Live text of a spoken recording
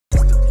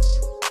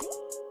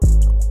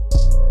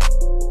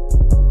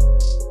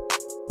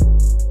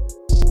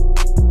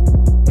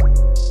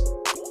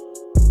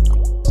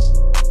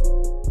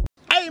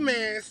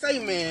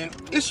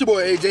It's your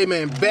boy AJ,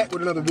 man, back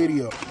with another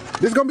video.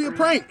 This is gonna be a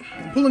prank.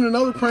 I'm pulling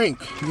another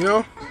prank, you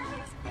know?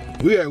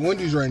 We at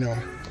Wendy's right now.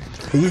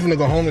 We finna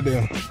go home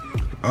today.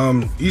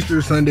 Easter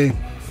Sunday,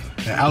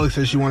 and Alex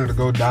said she wanted to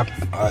go dop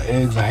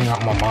eggs and hang out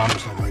with my mom or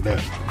something like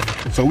that.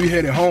 So we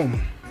headed home.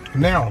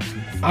 Now,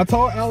 I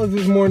told Alex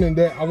this morning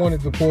that I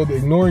wanted to pull the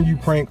ignoring you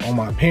prank on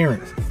my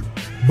parents,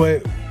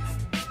 but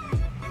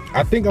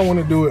I think I want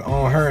to do it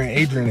on her and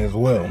Adrian as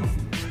well.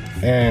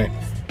 And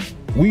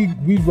we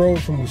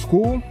rode from the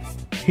school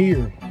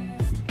here,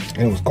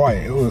 and it was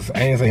quiet. It was,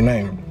 I ain't say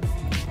nothing.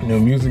 No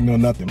music, no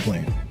nothing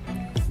playing.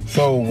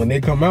 So when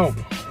they come out,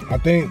 I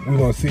think we're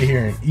gonna sit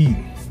here and eat.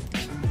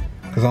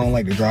 Cause I don't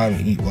like to drive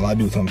and eat. Well, I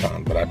do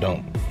sometimes, but I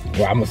don't.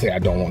 Well, I'm gonna say I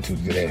don't want to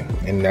today,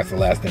 and that's the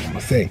last thing I'm gonna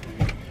say.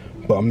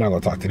 But I'm not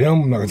gonna talk to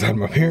them. I'm not gonna talk to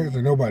my parents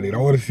or nobody. I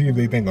want to see if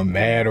they think I'm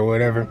mad or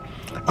whatever.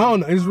 I don't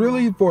know. It's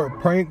really for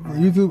a prank for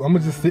YouTube. I'm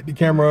gonna just sit the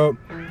camera up,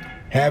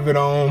 have it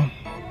on.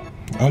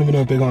 I don't even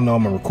know if they're gonna know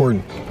I'm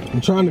recording.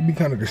 I'm trying to be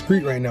kind of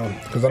discreet right now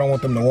because I don't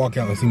want them to walk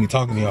out and see me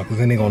talking to y'all, because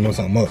then they're gonna know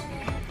something up.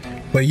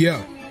 But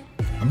yeah,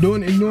 I'm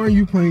doing ignoring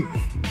you prank.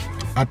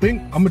 I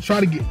think I'm gonna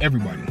try to get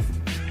everybody.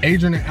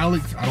 Adrian and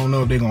Alex, I don't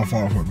know if they're gonna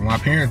fall for it, but my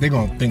parents, they're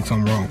gonna think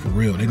something wrong for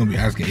real. They're gonna be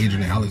asking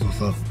Adrian and Alex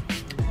what's up.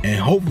 And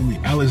hopefully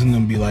Alex and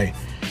them be like,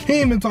 he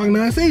ain't been talking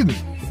to us either.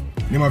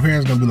 Then my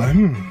parents gonna be like,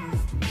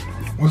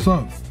 what's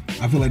up?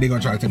 I feel like they're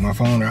gonna try to take my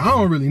phone, or I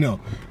don't really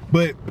know.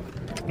 But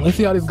let's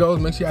see how this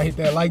goes. Make sure y'all hit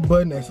that like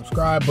button, that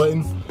subscribe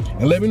button,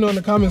 and let me know in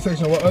the comment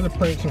section what other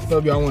pranks and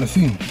stuff y'all wanna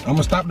see. I'm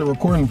gonna stop the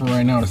recording for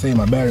right now to save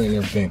my battery and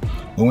everything.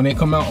 But when they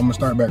come out, I'm gonna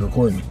start back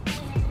recording.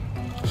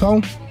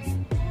 So,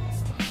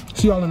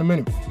 see y'all in a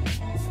minute.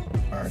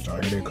 All right,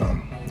 y'all, here they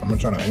come. I'm gonna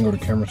try to angle the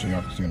camera so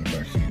y'all can see in the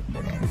back seat.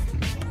 But,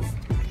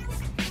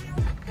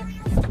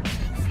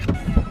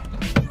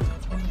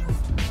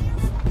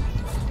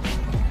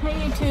 Hey,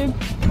 YouTube.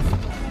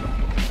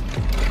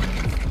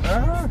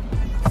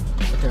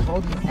 Okay,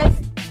 hold it. Hey,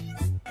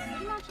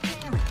 I'm not your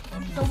parent.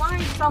 So why are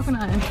you talking to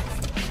us?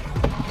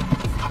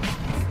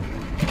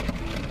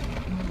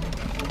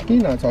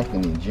 He's not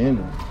talking in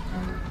general.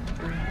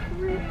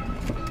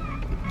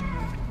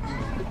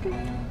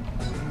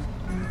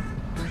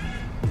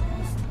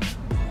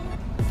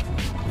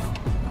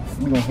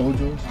 You gonna hold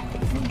yours?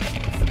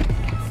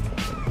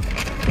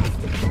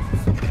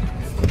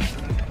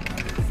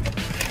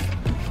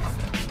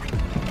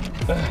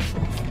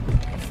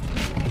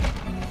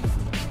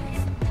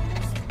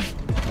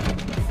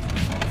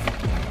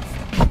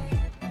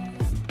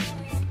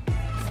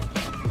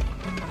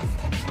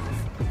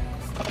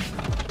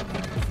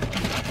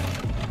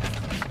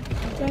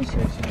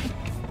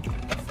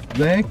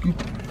 Thank you.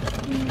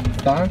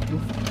 Thank you.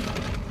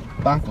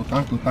 Thank you,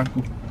 thank you, thank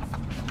you.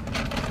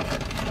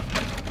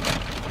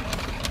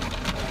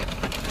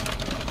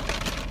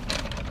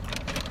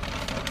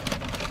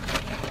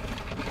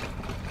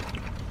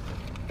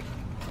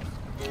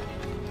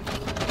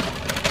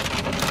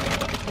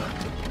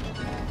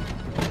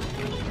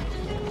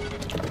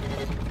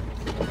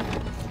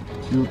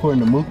 You recording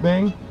the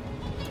mukbang?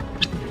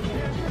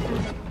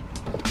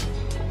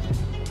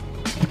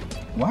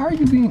 Why are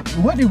you being,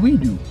 what did we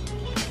do?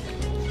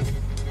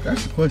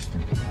 That's the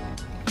question.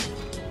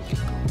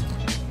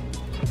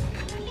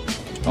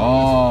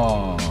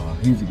 Oh,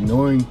 he's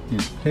ignoring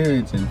his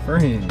parents and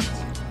friends.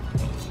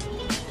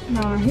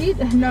 No,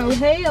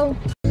 hell.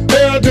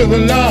 Hell to the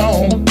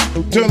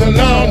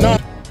law, no.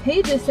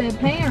 He just said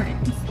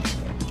parents.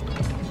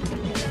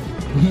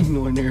 He's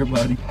ignoring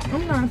everybody.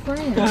 I'm not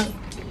friends.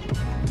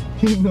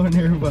 He's ignoring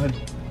everybody.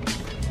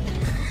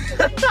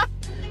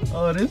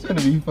 Oh, this is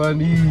gonna be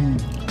funny.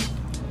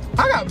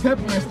 I got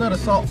pepper instead of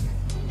salt.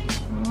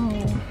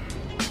 Oh.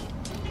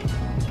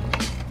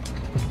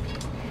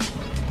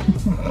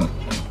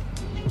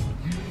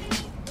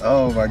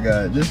 Oh my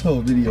god, this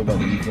whole video about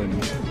to be funny.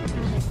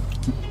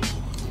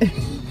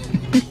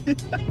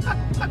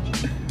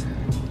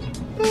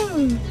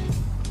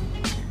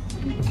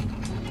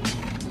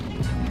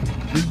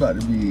 This about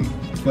to be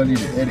funny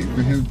to edit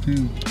for him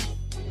too.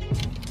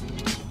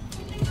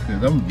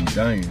 Cause I'm gonna be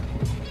dying.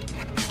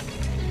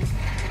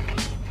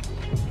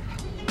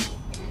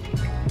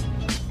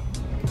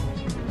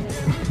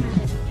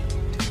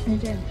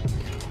 AJ.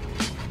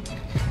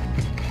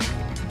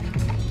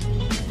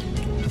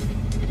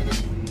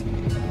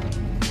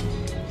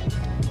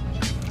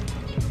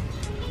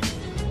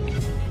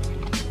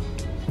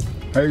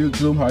 Hey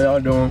YouTube, how y'all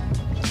doing?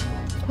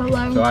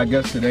 Hello. So I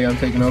guess today I'm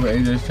taking over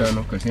AJ's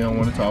channel because he don't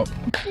want to talk.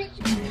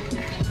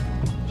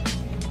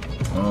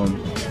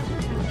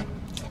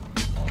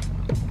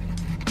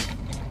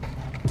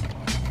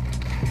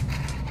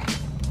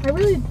 I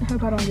really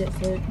hope I don't get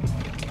sick.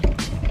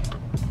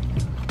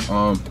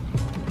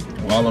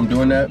 While I'm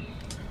doing that,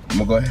 I'm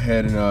gonna go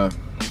ahead and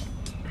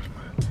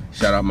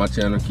shout out my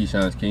channel,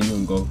 Keyshawn's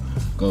Kingdom. Go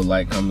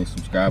like, comment,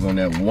 subscribe on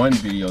that one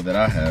video that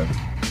I have.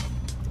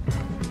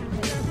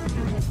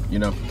 You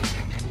know,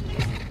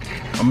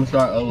 I'm gonna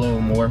try a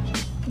little more.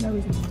 No,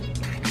 he's not.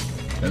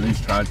 At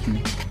least try to. No,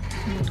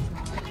 he's not.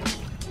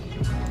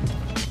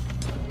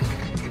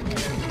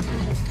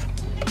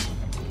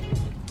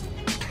 1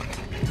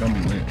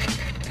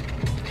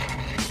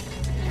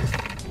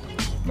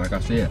 Like I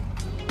said,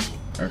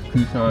 that's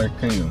Keyshawn's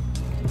Kingdom.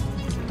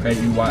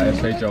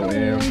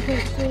 K-E-Y-S-H-O-N.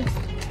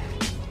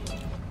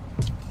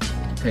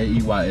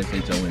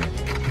 K-E-Y-S-H-O-N.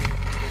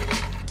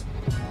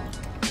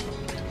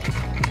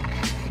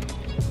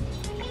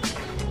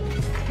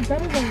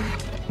 Better than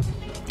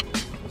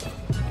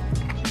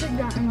Big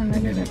Dot and one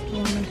nugget.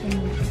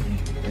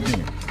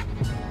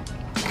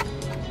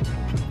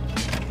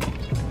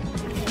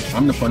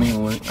 I'm the funniest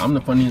one. I'm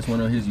the funniest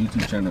one on his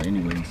YouTube channel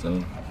anyway.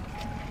 So,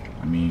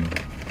 I mean.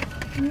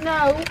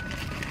 No.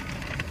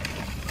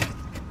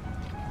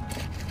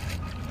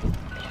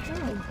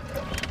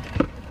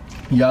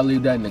 Y'all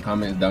leave that in the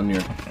comments down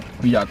there.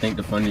 Who y'all think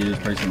the funniest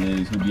person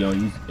is who be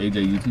on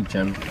AJ YouTube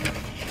channel?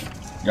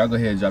 Y'all go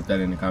ahead and drop that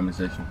in the comment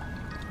section.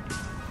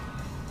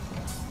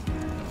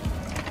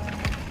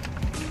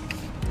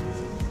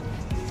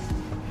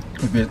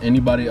 If it's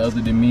anybody other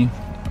than me,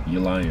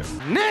 you're lying.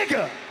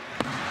 Nigga!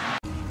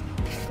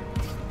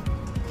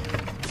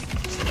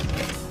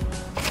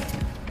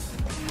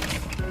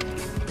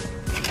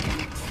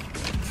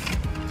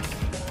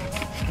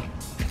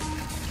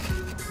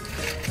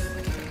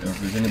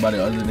 If it's anybody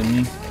other than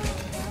me,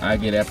 I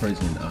get that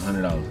person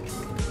 $100.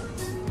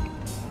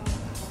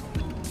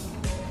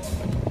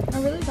 I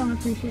really don't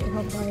appreciate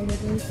how quiet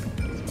it is.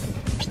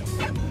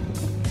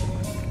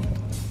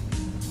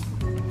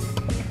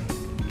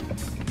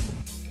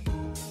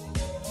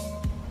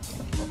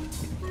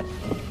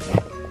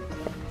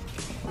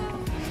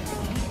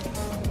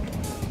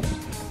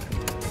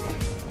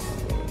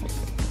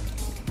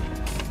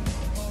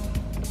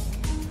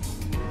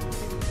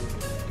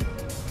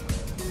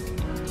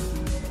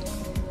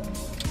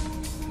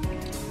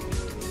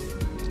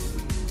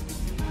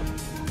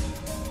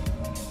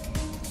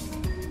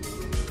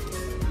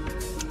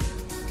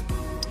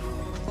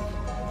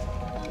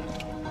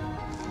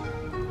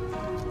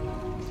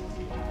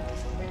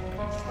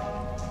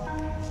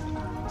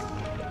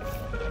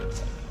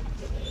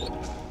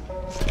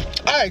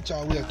 Alright,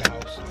 y'all, we at the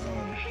house.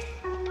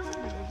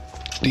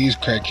 These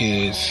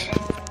crackheads,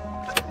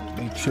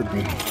 they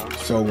tripping.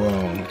 So,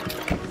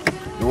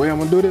 the way I'm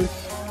gonna do this,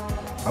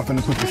 I'm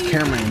gonna put this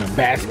camera in a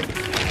basket.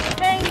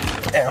 Hey.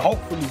 And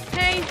hopefully,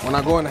 when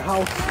I go in the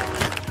house,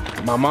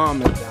 my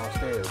mom is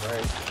downstairs,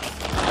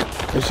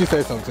 right? If she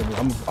says something to me,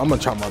 I'm gonna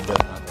try my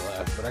best not to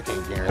laugh, but I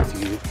can't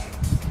guarantee it.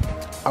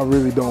 I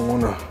really don't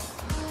wanna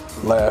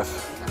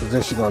laugh, because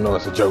then she's gonna know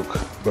it's a joke.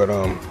 But,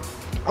 I'm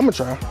gonna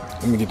try.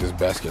 Let me get this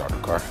basket out of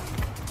the car.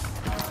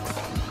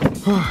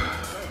 Let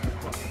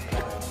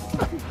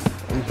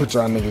me put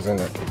y'all niggas in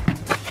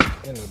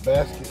the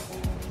basket.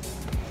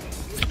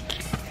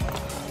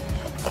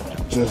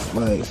 Just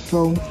like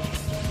so.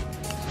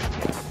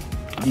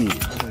 Yeah.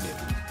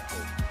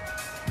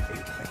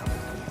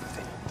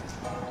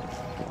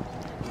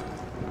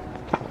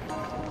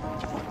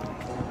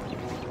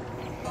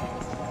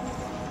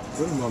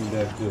 What did mom and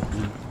dad do?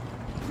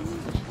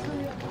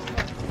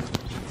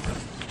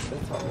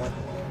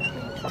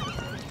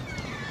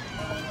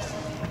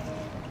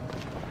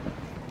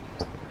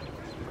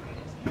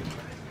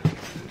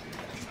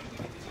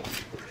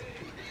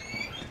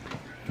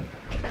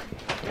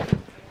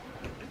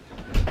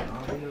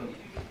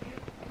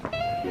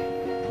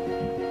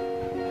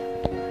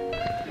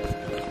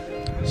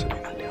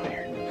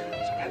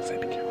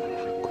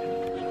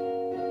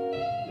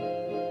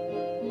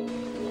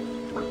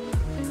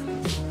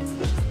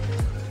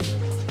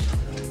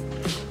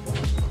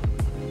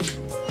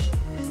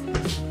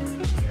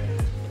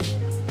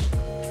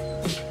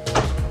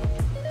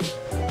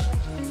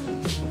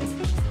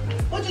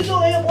 What you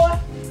doing here, boy?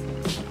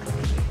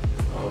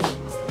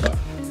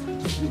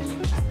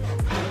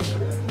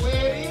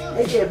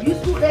 Hey, yeah, if you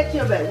scoot that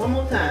chair back one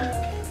more time.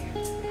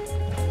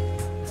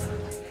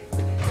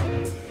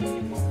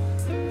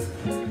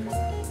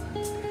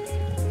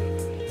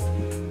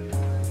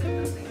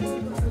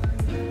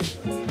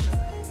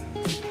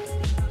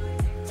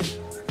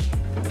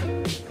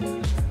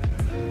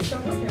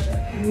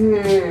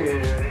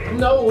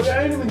 No, I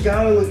ain't even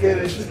gotta look at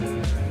it.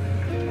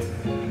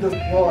 The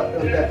part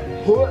of that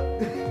hook.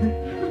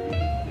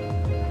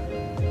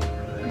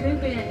 You're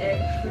being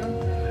extra.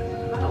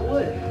 I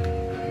would.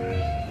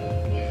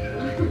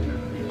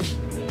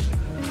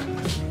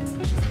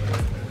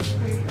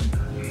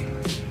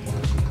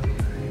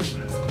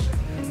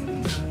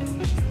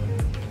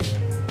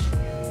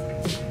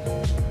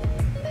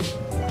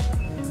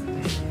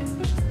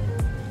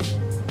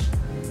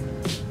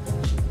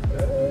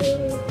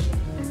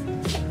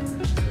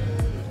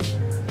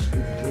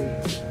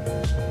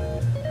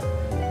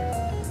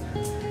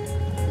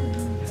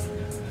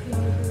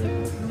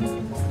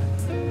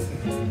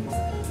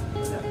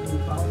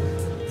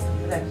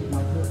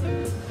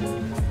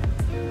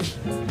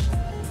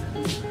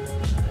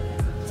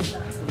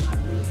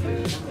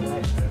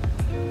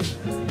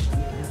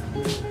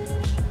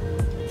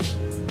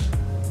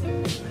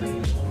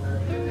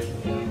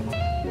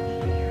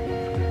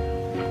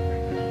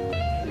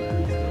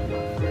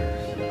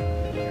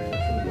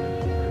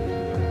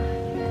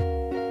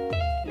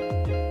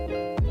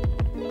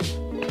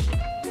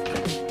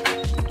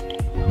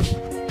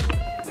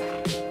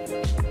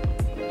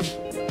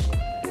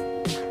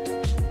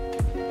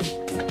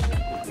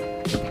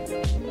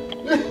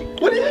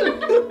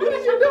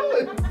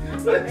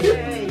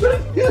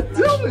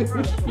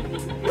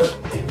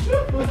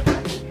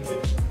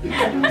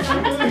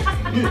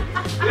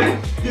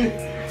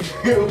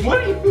 What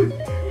are you?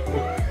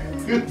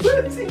 What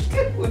is he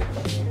doing?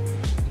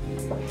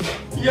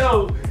 Yo,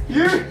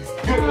 you're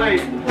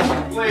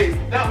wait,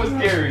 that was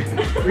scary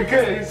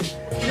because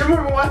you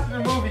remember watching the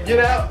movie Get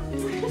Out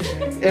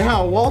and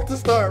how Walter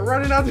started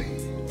running out.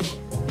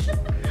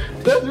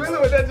 That's really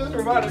what that just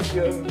reminded me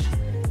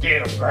of.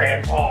 Get him,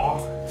 Grandpa.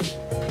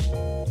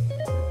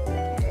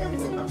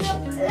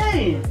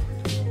 Hey,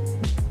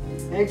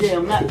 AJ,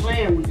 I'm not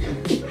playing with you.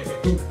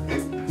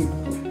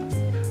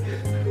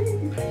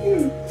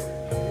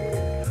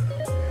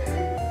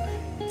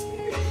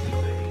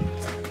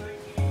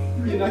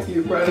 You're not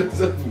getting proud of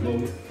yourself,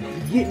 mama.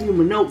 Get me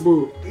my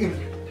notebook.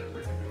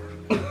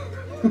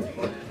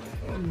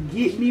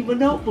 Get me my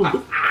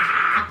notebook.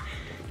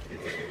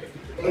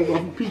 I'm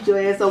gonna beat your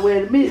ass somewhere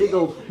in a minute and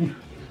go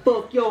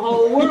fuck your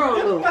whole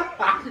world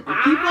up.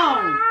 Keep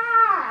on.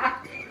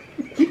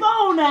 Keep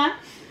on now.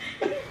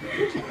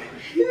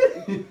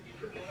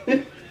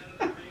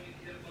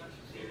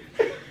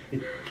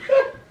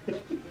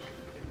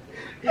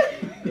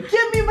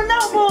 Give me my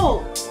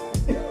notebook.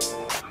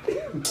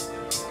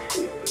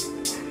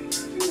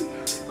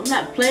 I'm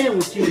not playing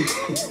with you.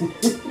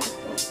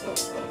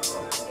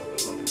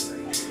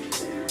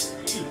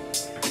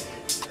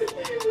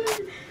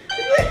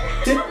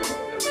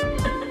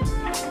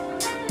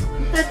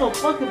 That's gonna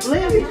fucking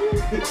play with you.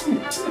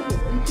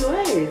 Beat your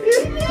ass.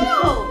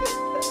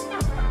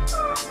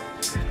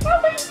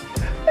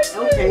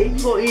 Okay, you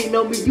gonna eat no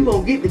meat, you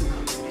gonna get the.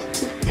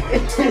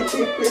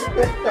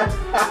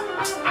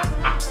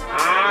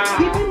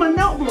 Give me my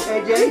notebook,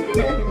 AJ.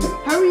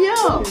 Hurry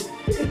up.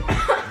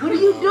 What are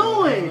you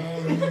doing?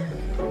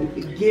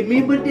 Give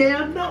me my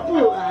damn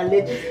notebook. I'll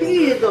let your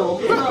skin go.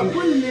 I'm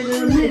putting it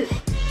in a minute.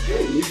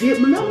 You get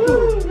my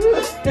notebook.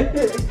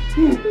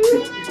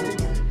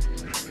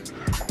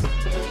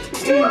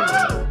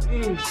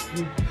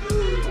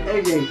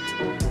 AJ.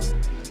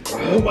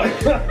 Oh my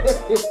God.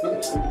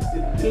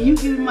 Can you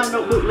give me my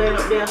notebook laying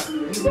up there?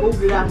 You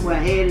moved it out where I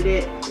had it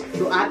at.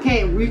 So I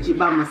can't reach it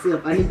by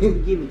myself. I need you to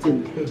give it to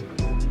me.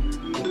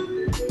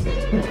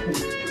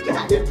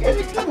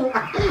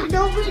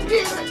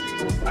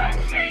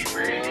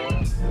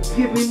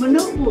 Give me my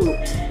notebook.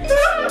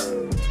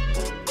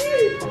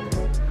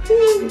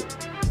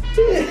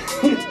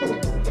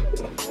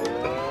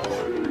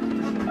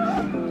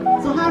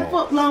 So how the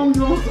fuck long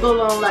you want to go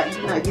long like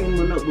you not giving me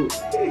my notebook?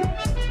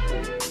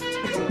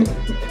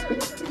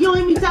 You don't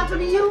hear me talking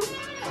to you?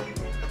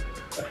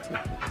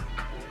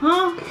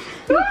 Huh?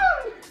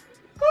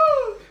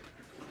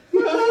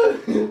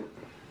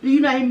 Do you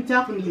not hear me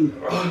talking to you?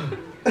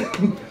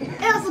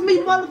 Answer me,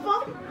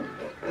 motherfucker.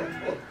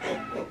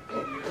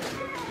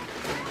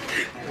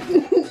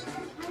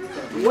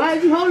 Why are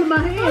you holding my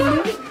hand,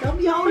 man? Don't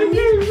be holding me.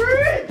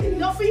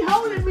 Don't be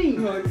holding me.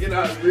 I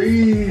cannot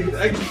breathe.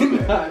 I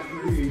cannot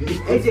breathe.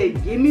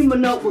 AJ, give me my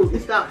notebook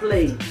and stop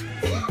playing.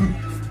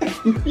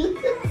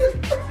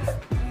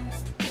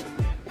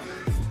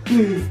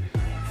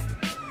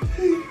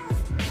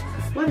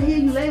 Why the hell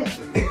you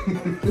laughing?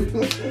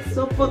 It's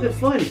so fucking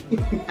funny.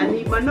 I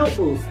need my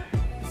notebook.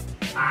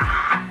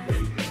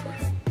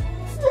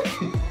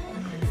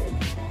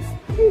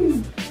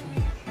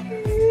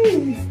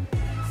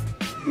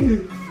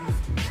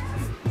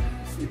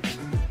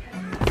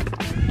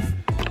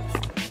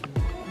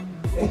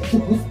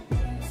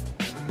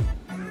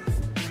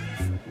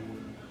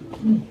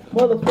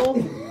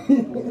 Motherfucker.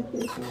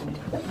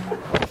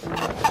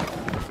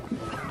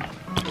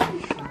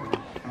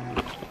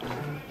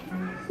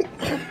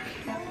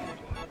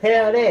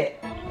 Hell that,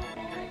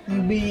 you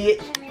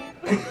bitch.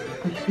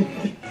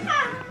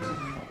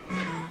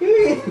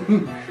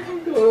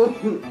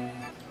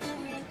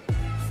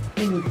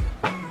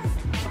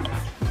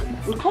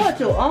 Record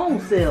your own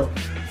self.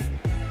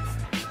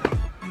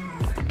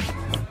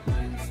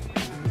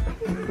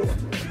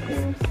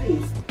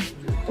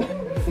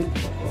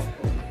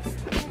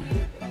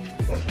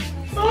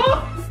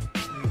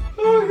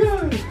 Oh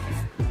God.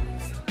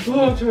 Oh,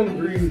 I'm trying to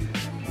breathe.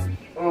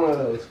 Oh,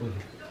 that was funny.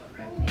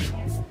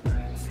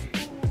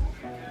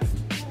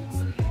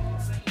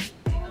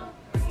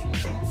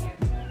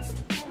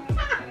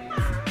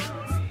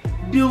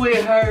 Do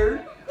it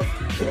hurt?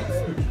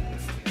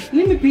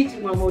 Let me beat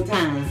you one more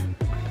time.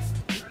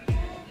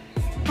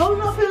 Hold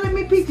up and let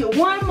me beat you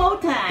one more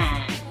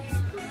time.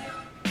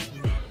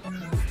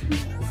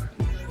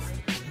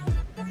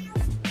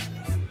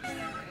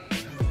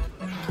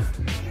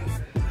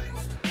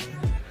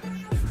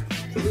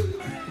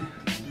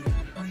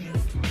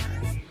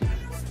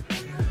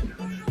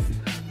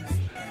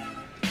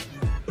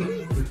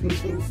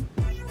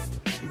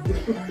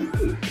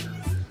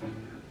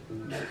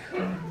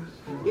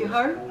 It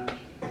hurt?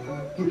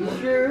 You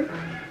sure?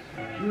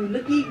 You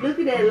look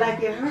at that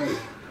like it hurt.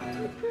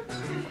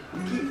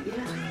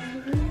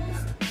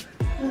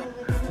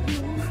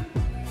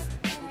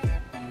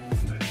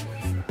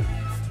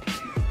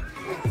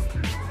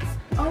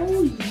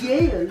 Oh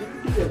yeah, look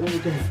at that one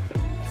more time.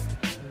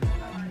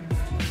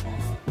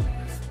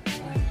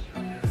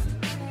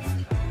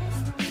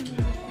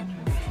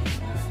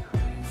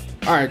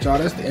 All right, y'all,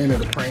 that's the end of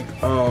the prank.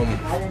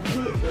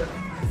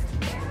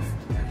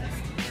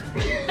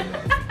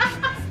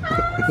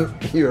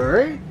 You all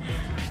right?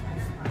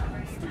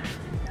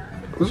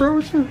 What's wrong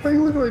with you? Why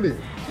you look like this?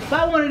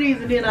 Buy one of these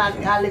and then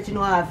I'll let you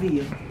know how I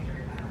feel.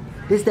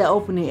 This that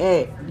opening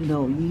act, you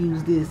know, you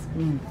use this.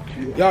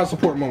 Y'all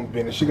support Mama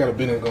business. She got a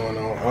business going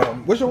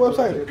on. What's your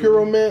website? Pure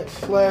Romance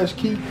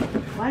 /Keep.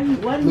 Why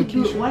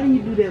didn't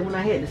you do that when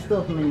I had the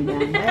stuff laying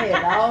down? I had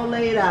it all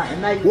laid out.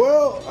 And now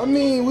Well, I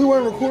mean, we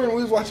weren't recording.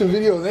 We was watching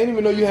videos. I didn't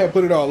even know you had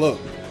put it all up.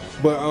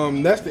 But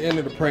that's the end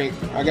of the prank.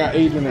 I got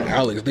Adrian and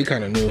Alex. They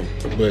kind of knew,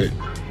 but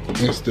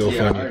it's still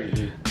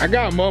funny. I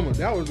got Mama.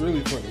 That was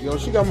really funny. Yo,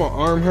 she got my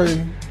arm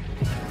hurting.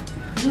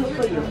 good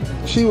for you.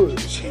 She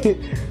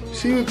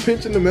was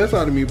pinching the mess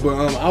out of me, but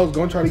I was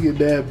gonna try to get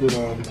Dad, but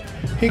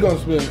he gonna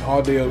spend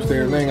all day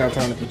upstairs. I ain't got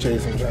time to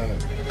chase him trying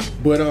to.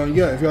 But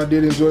yeah, if y'all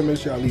did enjoy, make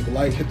sure y'all leave a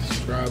like, hit the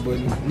subscribe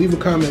button, leave a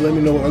comment, let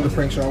me know what other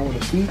pranks y'all want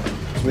to see.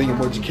 So then your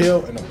boy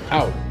Jaquel, and I'm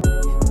out.